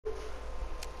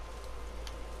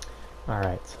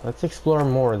Alright, so let's explore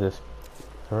more of this.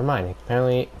 Never mind,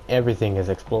 apparently everything is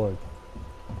explored.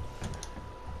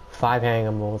 5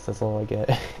 hangables, that's all I get.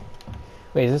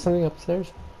 Wait, is there something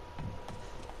upstairs?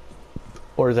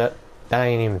 Or is that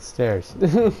ain't even stairs?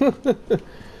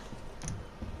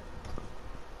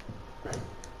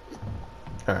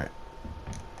 Alright.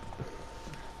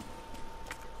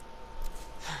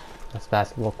 That's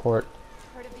basketball court.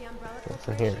 What's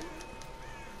in here?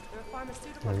 They're a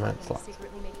pharmaceutical company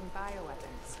secretly making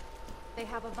bioweapons. They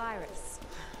have a virus.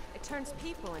 It turns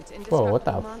people into indestructible what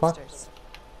the monsters.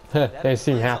 Fuck? They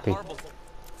seem happy.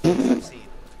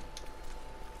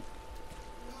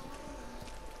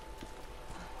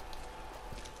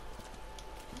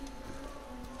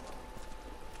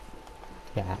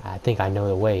 Yeah, I think I know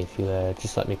the way if you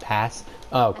just let me pass.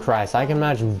 Oh Christ, I can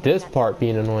imagine this part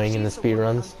being annoying in the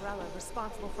speedruns.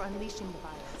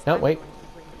 No, wait.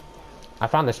 I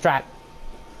found the strat.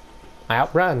 I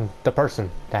outrun the person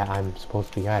that I'm supposed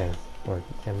to be guiding. Or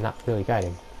I'm not really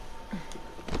guiding.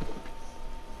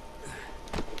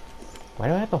 Why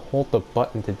do I have to hold the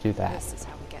button to do that? This is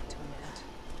how we get to a net.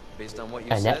 Based on what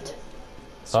you A said. net?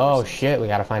 Oh shit, we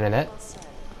gotta find a net.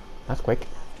 That's quick.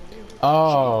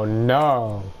 Oh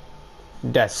no.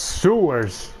 The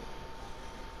sewers.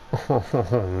 Oh,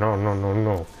 no, no, no,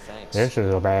 no. Thanks. This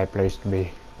is a bad place to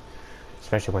be.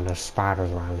 Especially when there's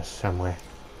spiders around us somewhere.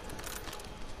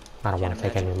 I don't want to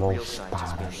take any more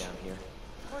spiders.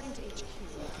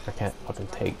 I can't fucking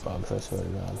take bugs, I swear to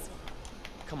God.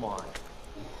 Come on.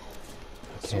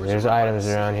 Okay, there's items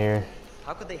around here.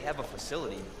 How could they have a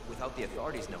facility without the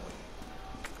authorities knowing?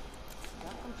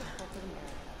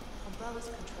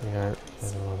 Yeah,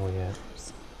 there's a level yet.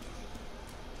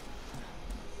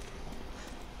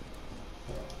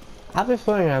 I have a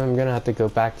feeling I'm gonna have to go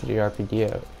back to the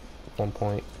RPD at one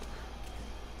point.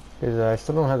 Because I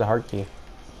still don't have the heart key.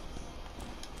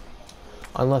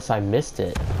 Unless I missed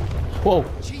it. Whoa!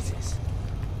 Jesus!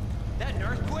 That an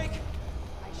earthquake?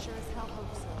 I sure as hell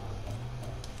hope so.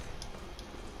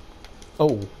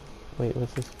 Oh! Wait,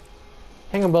 what's this?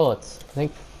 Hang of bullets!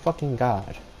 Thank fucking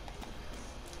God.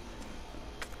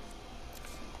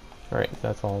 Alright,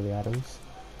 that's all the items.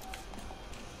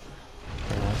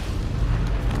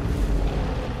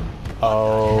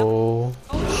 Oh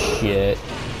shit.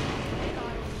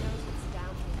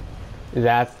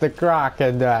 That's the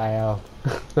crocodile.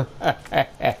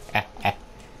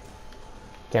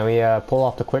 Can we pull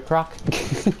off the quick rock?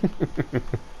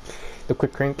 The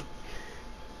quick crank?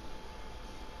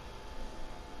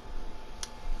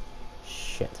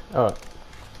 Shit. Oh.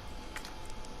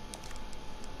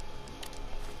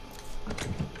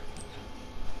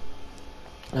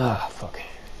 Ah, fuck.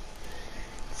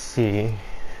 Let's see.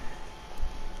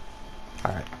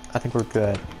 Alright, I think we're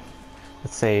good.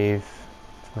 Let's save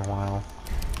for a while.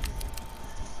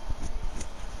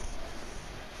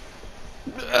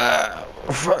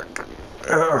 Fuck.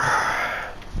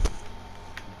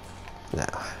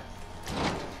 Now.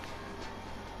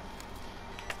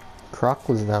 Croc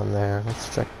was down there.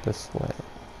 Let's check this way.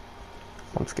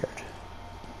 I'm scared.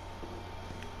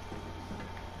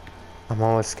 I'm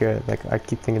always scared. Like, I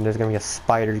keep thinking there's gonna be a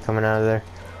spider coming out of there.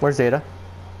 Where's Ada?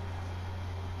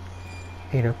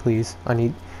 Ada, please. I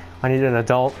need an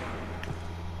adult.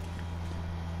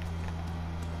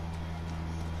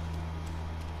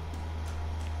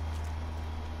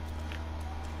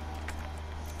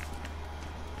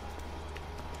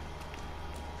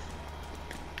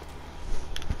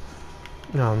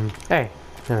 Hey,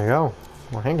 there we go.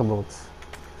 More hanger bolts.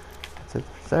 That's it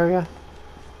for this area.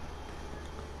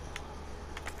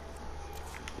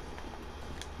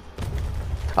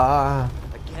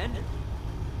 Again?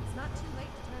 It's not too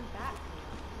late to turn back.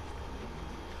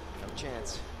 No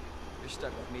chance. You're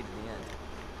stuck with me to the end.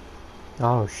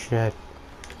 Oh shit.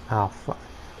 Oh fuck.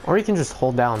 Or you can just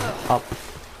hold down up.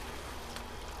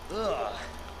 Ugh.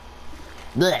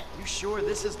 Blech. You sure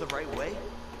this is the right way?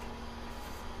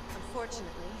 Unfortunately.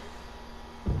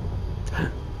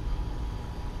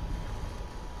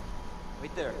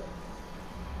 Wait there.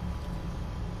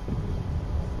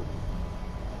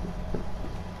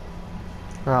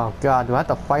 Oh god, do I have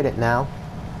to fight it now?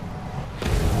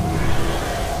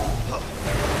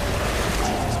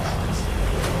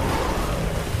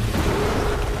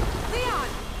 Leon!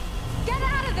 Get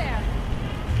out of there!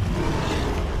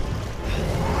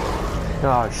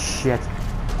 Oh shit.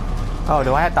 Oh,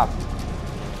 do I have to...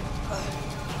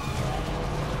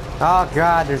 Oh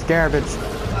god, there's garbage.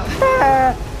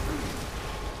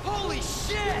 Holy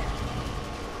shit!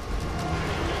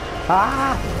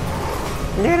 Ah!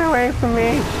 Get away from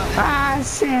me! Ah,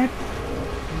 shit!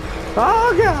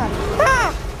 Oh god!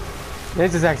 Ah!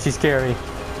 This is actually scary.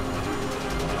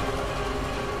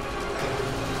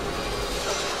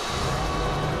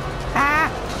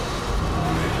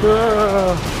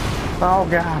 Oh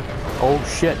god. Oh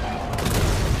shit.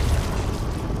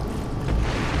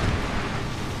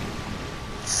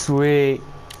 Sweet.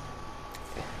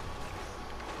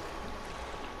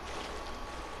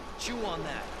 Chew on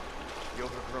that. You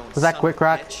overgrown Was that son quick, of a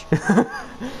Rock? bitch.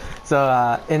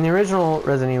 So, in the original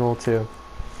Resident Evil 2,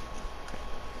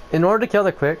 in order to kill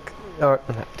the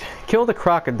kill the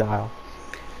crocodile,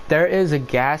 there is a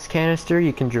gas canister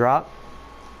you can drop.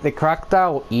 The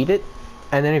crocodile will eat it,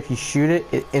 and then if you shoot it,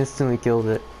 it instantly kills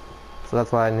it. So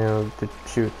that's why I knew to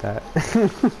shoot that.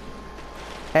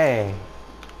 Hey,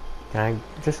 can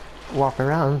I just walk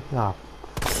around? Oh,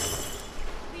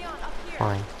 Leon, up here.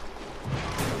 fine.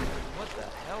 What the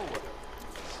hell was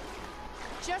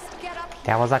Just get up here.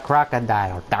 That was a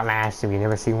crocodile, dumbass. Have you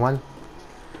never seen one?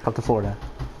 Come to Florida.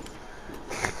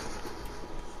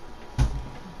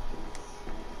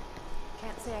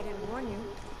 Can't say I didn't warn you.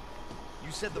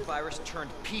 You said the virus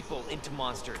turned people into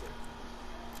monsters,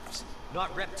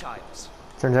 not reptiles.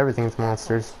 Turns everything into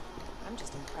monsters. I'm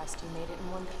just impressed you made it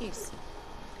in one piece.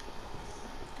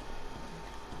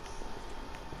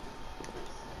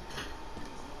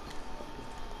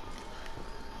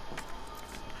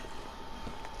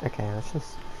 Okay, let's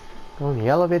just go in the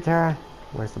elevator.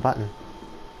 Where's the button?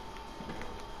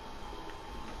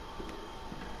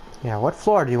 Yeah, what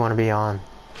floor do you want to be on?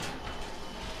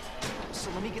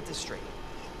 So let me get this straight.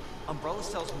 Umbrella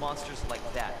sells monsters like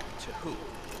that to who?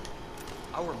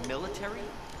 Our military?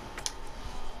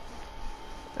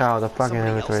 Oh, the fucking Somebody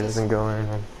inventory else's? doesn't go in.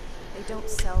 They don't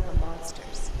sell the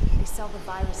monsters. They sell the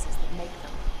viruses that make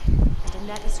them. And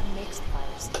Annette is who makes the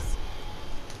viruses.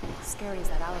 As scary as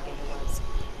that alligator was,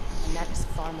 Annette is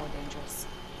far more dangerous.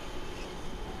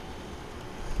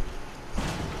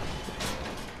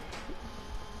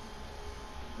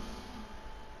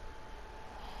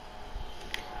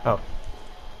 Oh.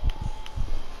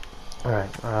 Alright,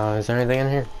 is there anything in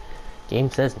here?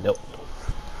 Game says nope.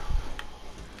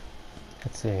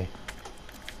 Let's see.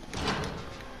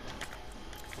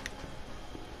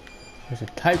 There's a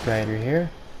typewriter here.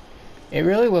 It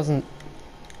really wasn't...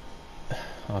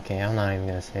 Okay, I'm not even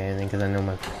gonna say anything because I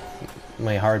know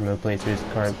my hard mode playthrough is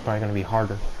probably gonna be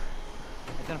harder.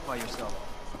 Identify yourself.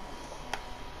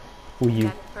 Who you?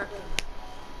 Annette Birkin.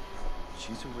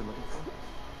 She's who we're looking for?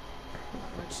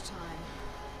 Not much time.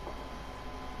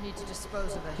 Need to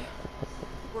dispose of it.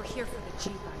 We're here for the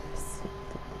G virus.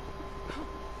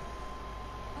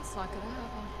 That's not gonna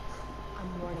happen.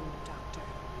 I'm warning you, Doctor.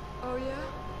 Oh yeah?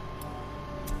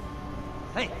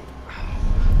 Hey!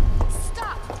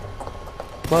 Stop!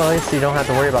 Well, at least you don't have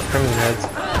to worry about crimson heads.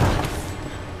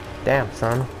 Damn,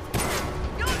 son.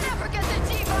 You'll never get the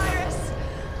G virus!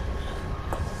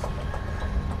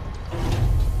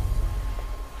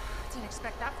 Didn't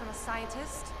expect that from a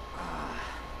scientist.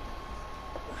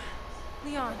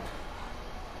 Leon,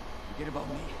 Forget about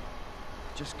me.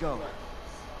 Just go.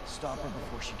 Stop her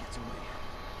before she gets away.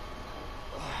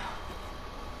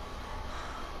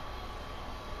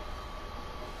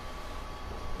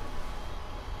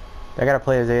 I gotta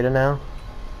play as Ada now.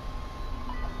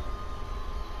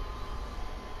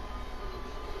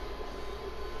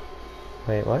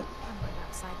 Wait, what? I'm right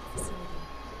outside the facility.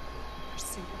 In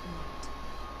pursuit of Annette.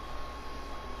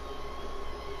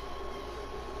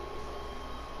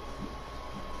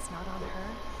 If it's not on her,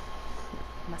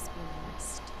 it must be in the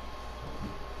nest.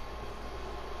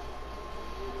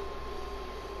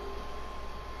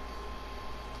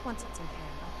 Once it's in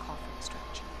hand, I'll call for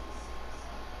extraction.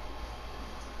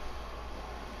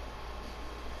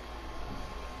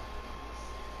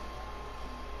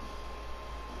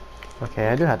 Okay,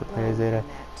 I do have to play as Ada.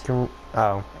 Annette.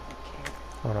 Oh, Okay.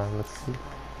 hold on, let's see.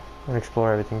 Let's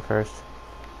explore everything first.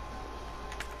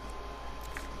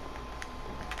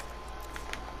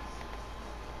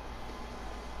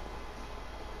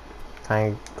 Can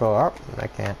I go up? I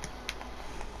can't.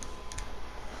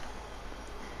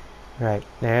 Right,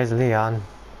 there's Leon.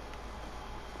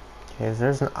 Okay, so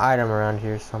there's an item around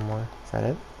here somewhere. Is that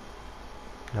it?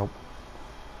 Nope.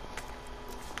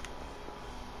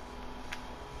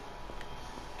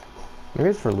 Maybe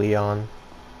it's for Leon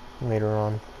later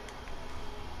on.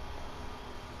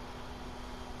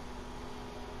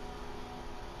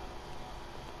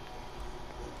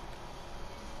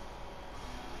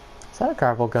 Is that a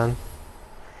carpal gun?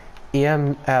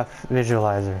 EMF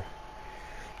visualizer.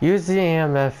 Use the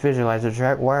EMF visualizer to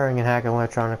track wiring and hack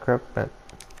electronic equipment.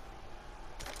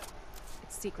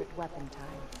 It's secret weapon time.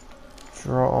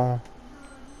 Draw.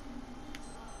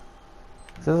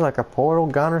 Is this like a portal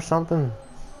gun or something?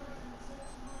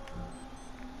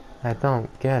 I don't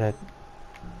get it.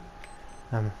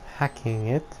 I'm hacking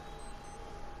it.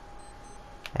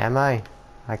 Am I?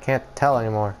 I can't tell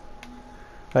anymore.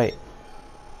 Wait.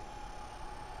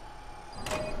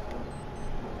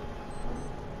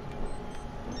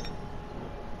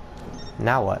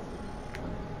 Now what?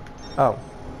 Oh.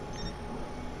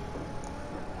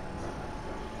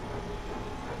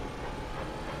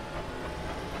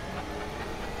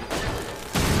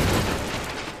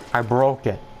 I broke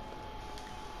it.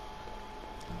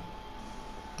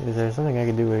 Is there something I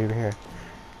can do over here?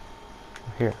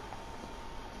 Here.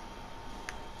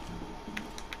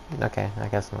 Okay, I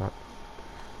guess not.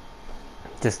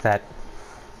 Just that.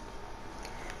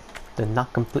 Did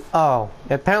not complete. Oh,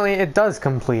 apparently it does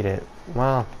complete it.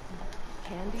 Wow.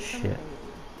 Candy from Shit. baby.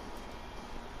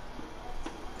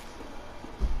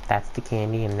 That's the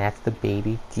candy and that's the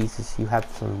baby. Jesus, you have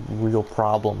some real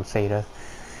problems, Ada.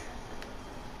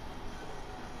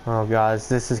 Oh guys,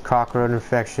 this is cockroach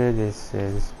infection. This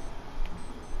is...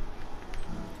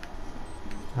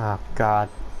 Oh god.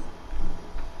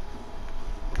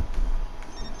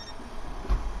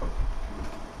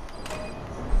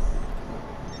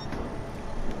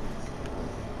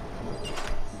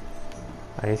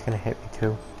 Oh, he's gonna hit me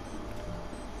too.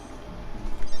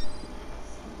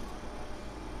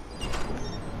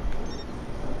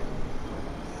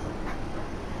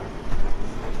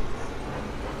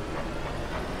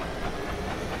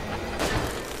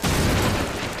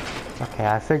 Okay,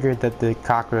 I figured that the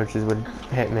cockroaches would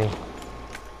hit me.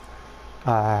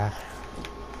 There's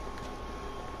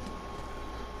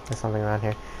something around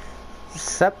here.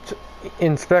 Sept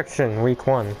inspection, week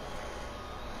 1.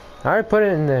 I already put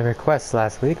it in the request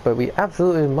last week, but we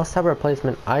absolutely must have a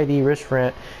replacement ID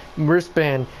wristband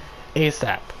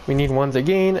ASAP. We need one to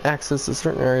gain access to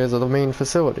certain areas of the main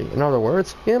facility. In other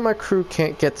words, me and my crew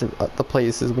can't get to the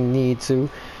places we need to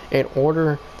in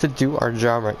order to do our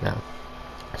job right now.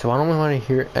 So I don't want to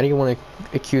hear anyone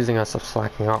accusing us of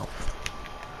slacking off.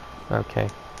 Okay.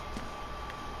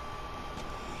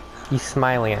 He's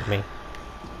smiling at me.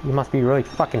 You must be really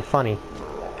fucking funny.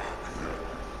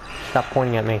 Stop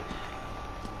pointing at me.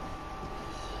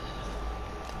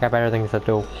 Got better things to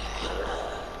do.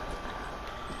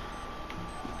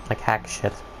 Like hack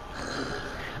shit.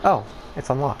 Oh, it's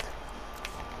unlocked.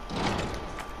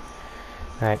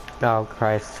 Alright, oh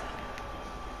Christ.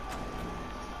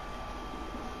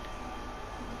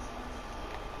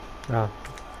 Oh,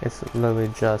 it's literally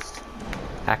just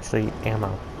actually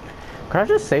ammo. Can I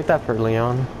just save that for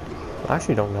Leon? I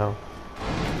actually don't know.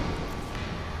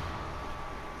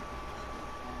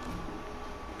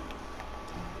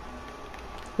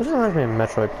 This reminds me of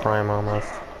Metroid Prime almost.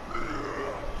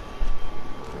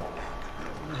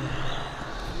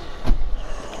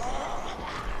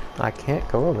 I can't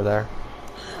go over there.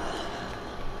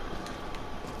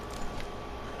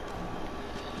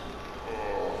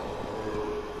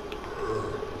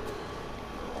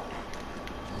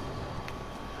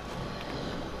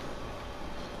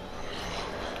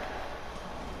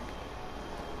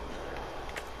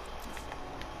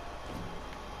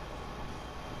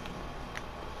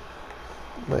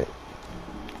 Wait.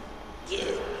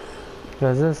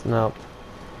 Does this? Nope.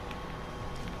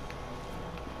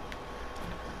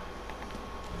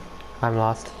 I'm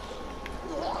lost.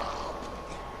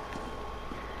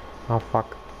 Oh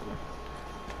fuck.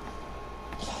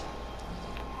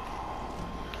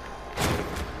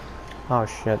 Oh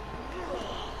shit.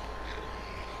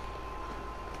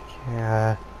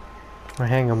 Yeah. My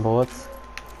handgun bullets.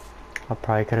 I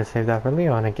probably could have saved that for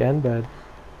Leon again, but you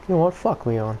know what? Fuck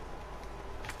Leon.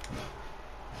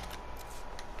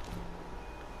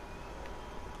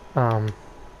 Oh,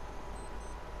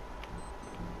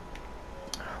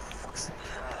 fuck's sake.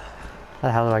 How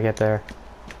the hell do I get there?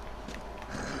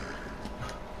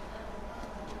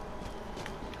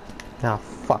 Now,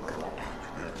 fuck.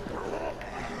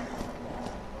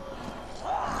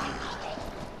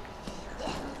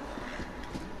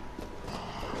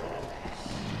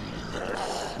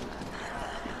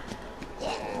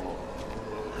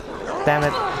 Damn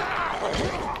it.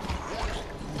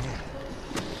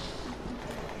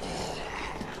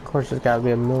 Of course, there's gotta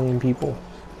be a million people.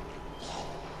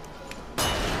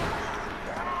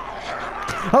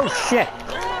 Oh shit!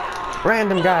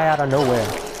 Random guy out of nowhere.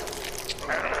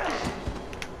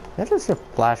 I just see a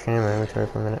flashing in my inventory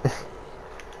for a minute.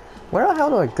 Where the hell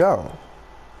do I go?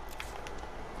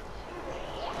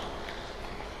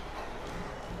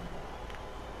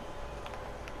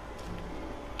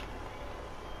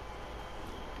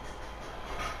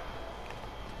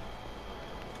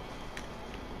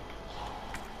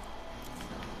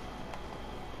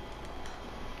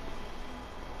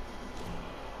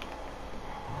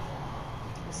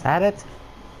 Is that it?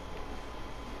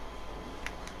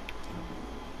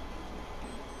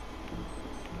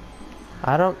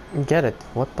 I don't get it.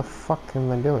 What the fuck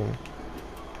am I doing?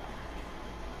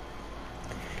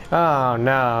 Oh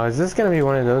no, is this gonna be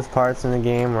one of those parts in the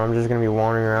game where I'm just gonna be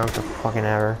wandering around for fucking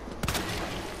ever?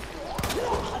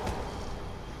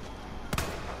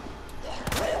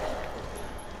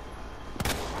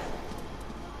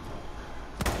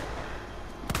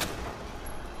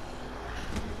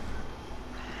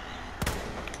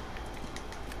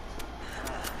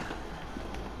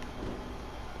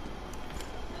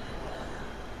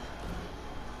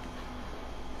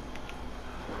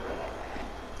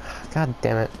 God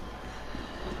damn it.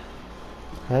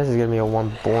 This is gonna be a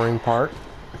one boring part.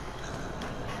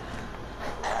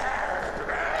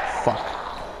 Fuck.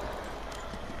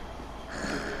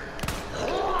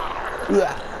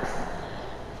 Ugh.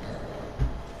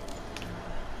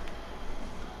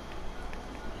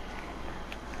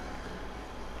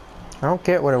 I don't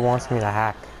get what it wants me to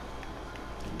hack.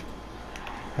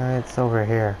 It's over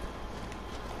here.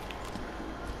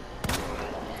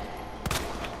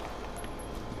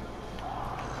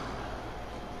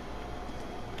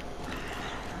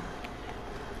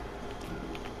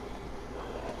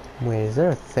 Wait, is there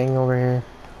a thing over here?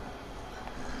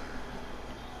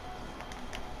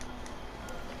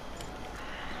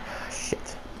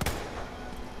 Shit.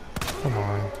 Come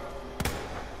on.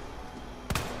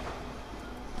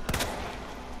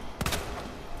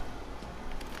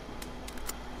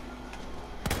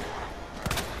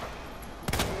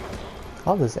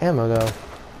 All this ammo though.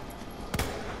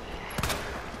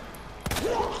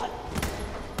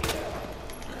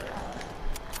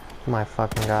 My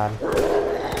fucking god.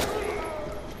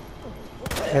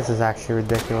 This is actually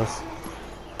ridiculous.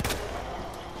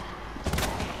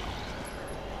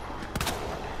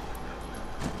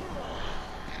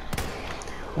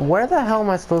 Where the hell am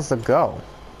I supposed to go?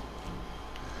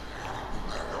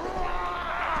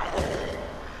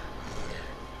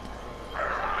 I'm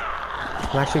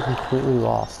actually completely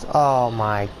lost. Oh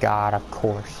my god, of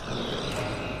course.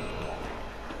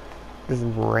 Just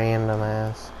random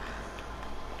ass.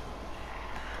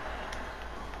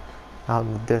 Out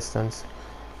in the distance.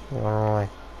 Really.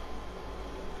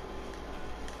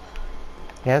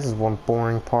 Yeah, this is one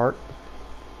boring part.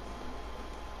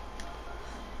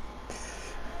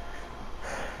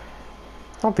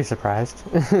 Don't be surprised.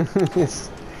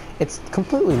 it's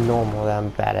completely normal that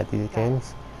I'm bad at these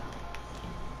games.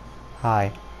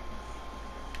 Hi.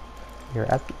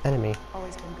 You're at the enemy.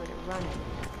 Always been good at running. You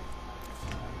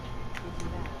do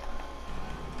that.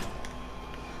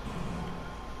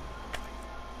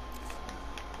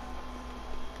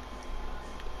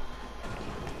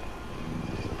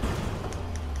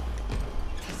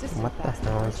 What the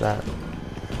hell is that?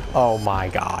 Oh my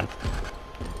god.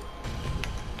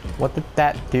 What did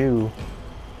that do?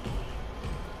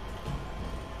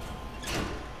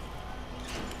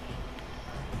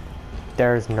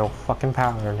 There's no fucking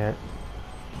power in it.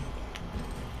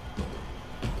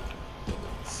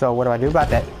 So what do I do about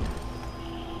that?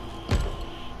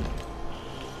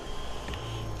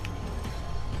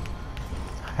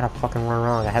 I gotta fucking run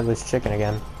around like a headless chicken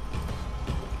again.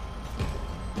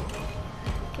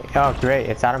 Oh great,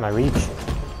 it's out of my reach.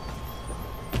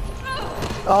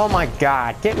 Oh my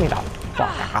god, get me the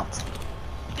fuck out.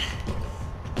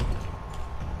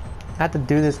 I have to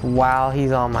do this while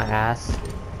he's on my ass.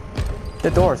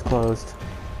 The door's closed.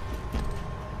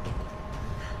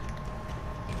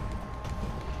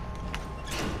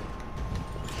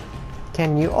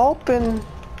 Can you open?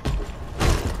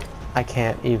 I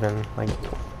can't even, like,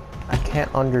 I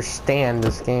can't understand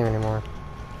this game anymore.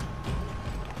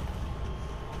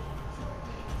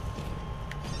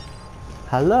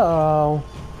 Hello?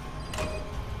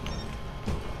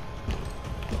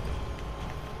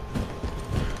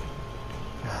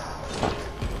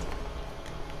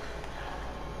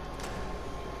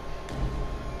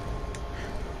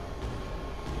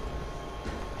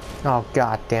 Oh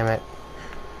god damn it.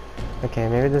 Okay,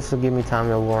 maybe this will give me time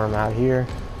to lure him out here.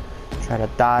 Try to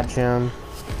dodge him.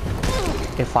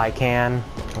 If I can.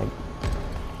 Like,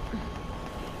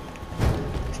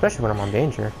 especially when I'm on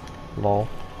danger. Lol.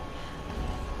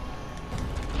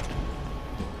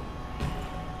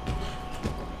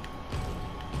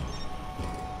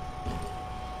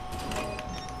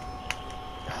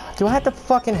 Do I have to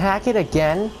fucking hack it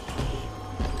again?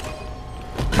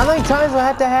 How many times do I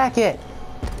have to hack it?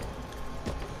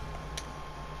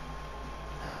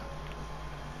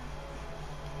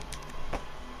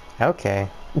 Okay.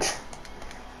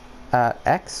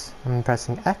 X. I'm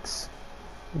pressing X.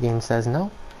 The game says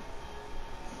no.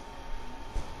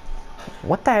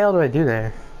 What the hell do I do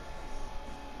there?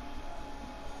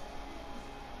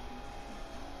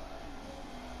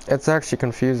 It's actually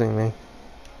confusing me.